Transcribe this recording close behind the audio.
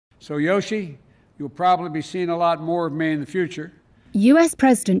So Yoshi, you'll probably be seeing a lot more of me in the future. US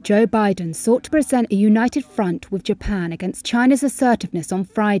President Joe Biden sought to present a united front with Japan against China's assertiveness on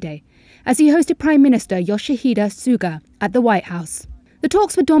Friday, as he hosted Prime Minister Yoshihide Suga at the White House. The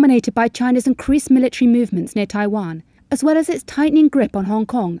talks were dominated by China's increased military movements near Taiwan, as well as its tightening grip on Hong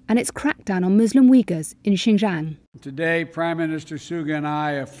Kong and its crackdown on Muslim Uyghurs in Xinjiang. Today, Prime Minister Suga and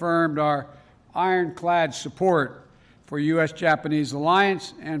I affirmed our ironclad support for U.S.-Japanese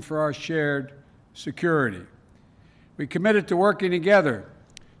alliance and for our shared security. We committed to working together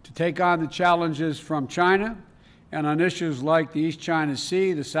to take on the challenges from China and on issues like the East China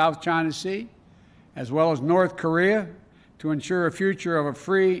Sea, the South China Sea, as well as North Korea, to ensure a future of a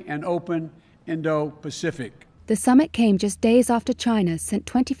free and open Indo-Pacific. The summit came just days after China sent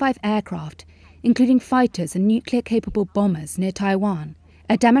 25 aircraft, including fighters and nuclear-capable bombers, near Taiwan,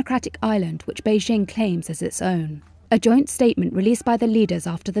 a democratic island which Beijing claims as its own. A joint statement released by the leaders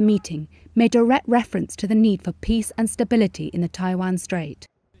after the meeting made direct reference to the need for peace and stability in the Taiwan Strait.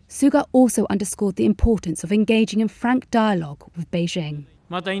 Suga also underscored the importance of engaging in frank dialogue with Beijing.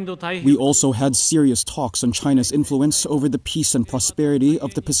 We also had serious talks on China's influence over the peace and prosperity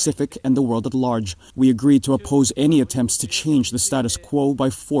of the Pacific and the world at large. We agreed to oppose any attempts to change the status quo by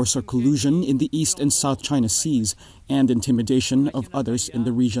force or collusion in the East and South China Seas and intimidation of others in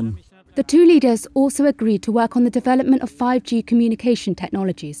the region. The two leaders also agreed to work on the development of 5G communication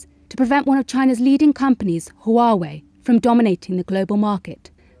technologies to prevent one of China's leading companies, Huawei, from dominating the global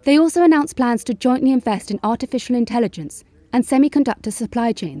market. They also announced plans to jointly invest in artificial intelligence and semiconductor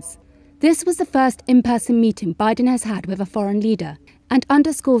supply chains. This was the first in-person meeting Biden has had with a foreign leader and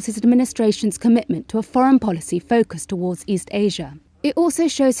underscores his administration's commitment to a foreign policy focused towards East Asia. It also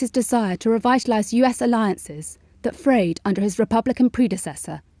shows his desire to revitalize US alliances that frayed under his Republican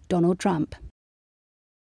predecessor, Donald Trump.